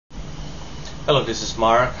Hello, this is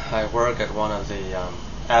Mark. I work at one of the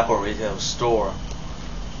Apple retail store.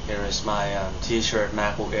 Here is my t-shirt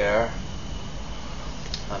MacBook Air.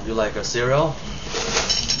 You like a cereal?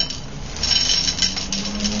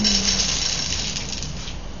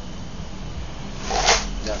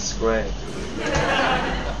 That's great.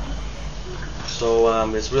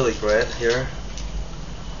 So it's really great here.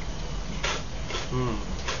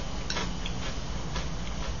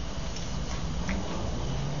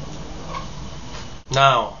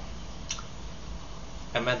 Now,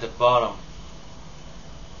 I'm at the bottom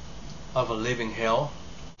of a living hell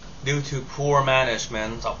due to poor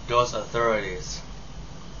management of those authorities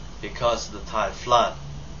because of the Thai flood.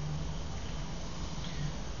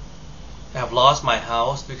 I have lost my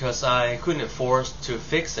house because I couldn't afford to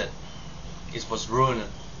fix it. It was ruined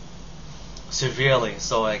severely,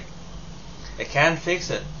 so I can't fix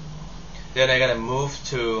it. Then I gotta move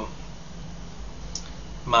to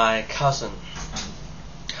my cousin's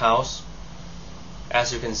house,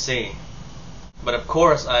 as you can see. But of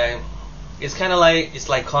course, it's kind of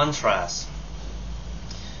like contrast.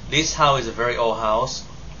 This house is a very old house,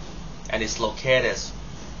 and it's located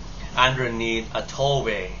underneath a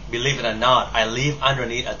tollway. Believe it or not, I live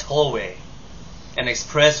underneath a tollway, an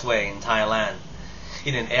expressway in Thailand,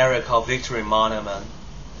 in an area called Victory Monument.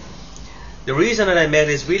 The reason that I made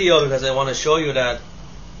this video because I want to show you that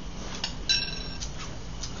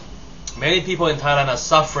many people in Thailand are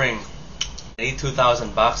suffering. I need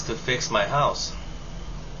 2,000 bucks to fix my house.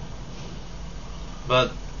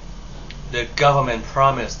 But the government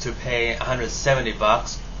promised to pay 170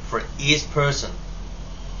 bucks for each person.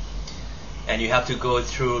 And you have to go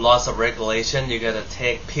through lots of regulation. You gotta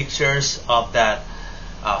take pictures of that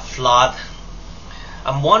flood.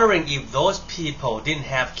 I'm wondering if those people didn't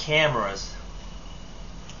have cameras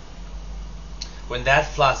when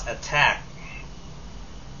that flood attacked.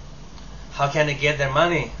 How can they get their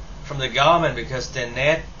money from the government? Because they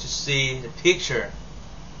need to see the picture.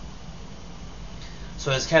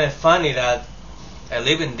 So it's kind of funny that I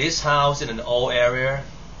live in this house in an old area,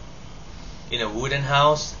 in a wooden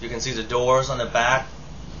house. You can see the doors on the back.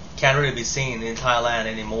 Can't really be seen in Thailand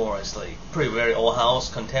anymore. It's like pretty very old house,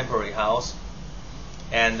 contemporary house.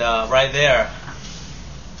 And right there,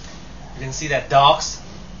 you can see that dogs.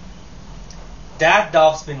 That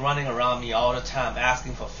dog's been running around me all the time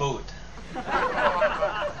asking for food.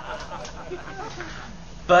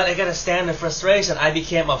 But I gotta stand the frustration. I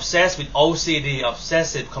became obsessed with OCD,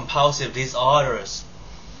 obsessive compulsive disorders.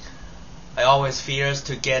 I always fears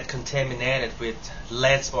to get contaminated with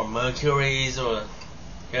lead or mercuries or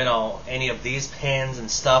any of these pens and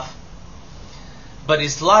stuff. But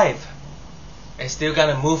it's life. I still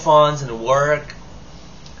gotta move on and work.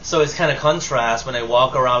 So it's kind of contrast when I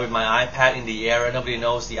walk around with my iPad in the area. Nobody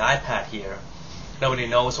knows the iPad here. Nobody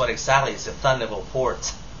knows what exactly is a Thunderbolt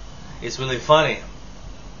port. It's really funny.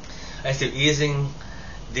 I'm still using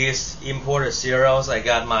these imported cereals. I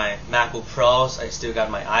got my MacBook Pros. I still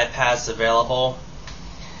got my iPads available.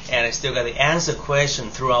 And I still got the answer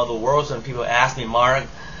question throughout the world when people ask me, Mark,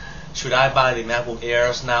 should I buy the MacBook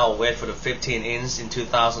Airs now or wait for the 15-inch in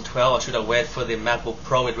 2012? Or should I wait for the MacBook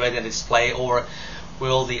Pro with Retina display? Or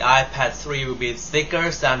will the iPad 3 be thicker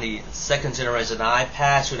than the second generation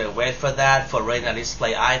iPad? Should I wait for that for Retina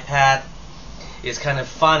display iPad? It's kind of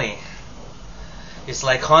funny. It's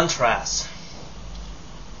like contrast.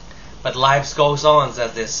 But life goes on,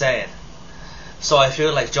 as they said. So I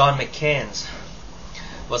feel like John McCain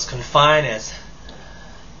was confined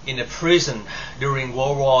in a prison during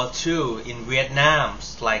World War II in Vietnam,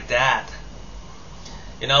 like that.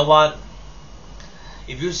 You know what?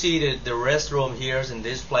 If you see the restroom here in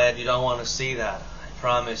this place, you don't want to see that. I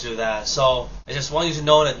promise you that. So I just want you to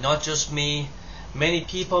know that not just me, many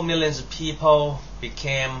people, millions of people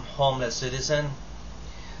became homeless citizens.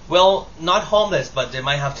 Well, not homeless, but they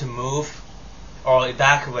might have to move or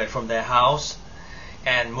evacuate from their house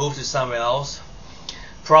and move to somewhere else.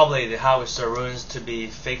 Probably the house is ruined to be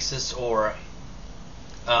fixed or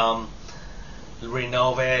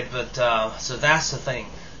renovated. But so that's the thing.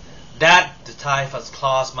 That the Thai has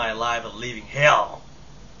caused my life a living hell.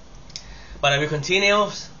 But I will continue.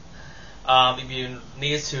 If you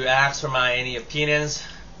need to ask for my any opinions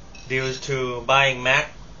due to buying Mac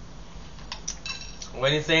or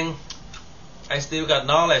anything, I still got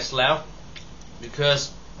knowledge left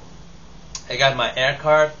because I got my Air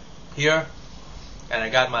card here and I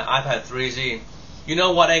got my iPad 3G. You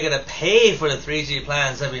know what? I gotta pay for the 3G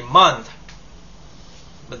plans every month.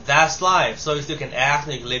 But that's life. So you still can ask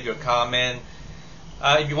me, you can leave your comment.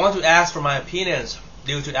 If you want to ask for my opinions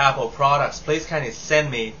due to Apple products, please kindly send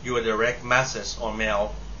me your direct message or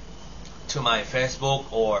mail to my Facebook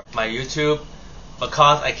or my YouTube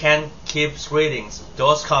because I can't keep reading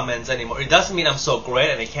those comments anymore. It doesn't mean I'm so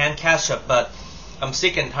great and I can't catch up, but I'm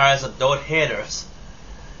sick and tired of those haters.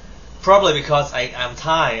 Probably because I'm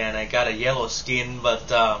Thai and I got a yellow skin,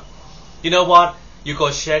 but you know what? You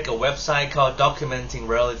go check a website called Documenting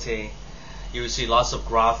Reality. You see lots of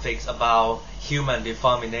graphics about human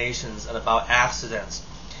deformations and about accidents.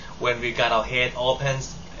 When we got our head opened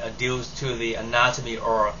due to the anatomy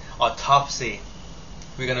or autopsy,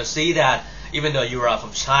 we're going to see that even though you are from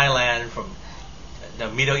Thailand, from the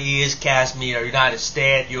Middle East, Kashmir, United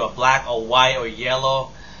States, you are black or white or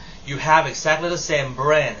yellow, you have exactly the same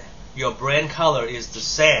brain. Your brain color is the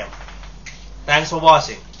same. Thanks for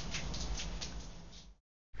watching.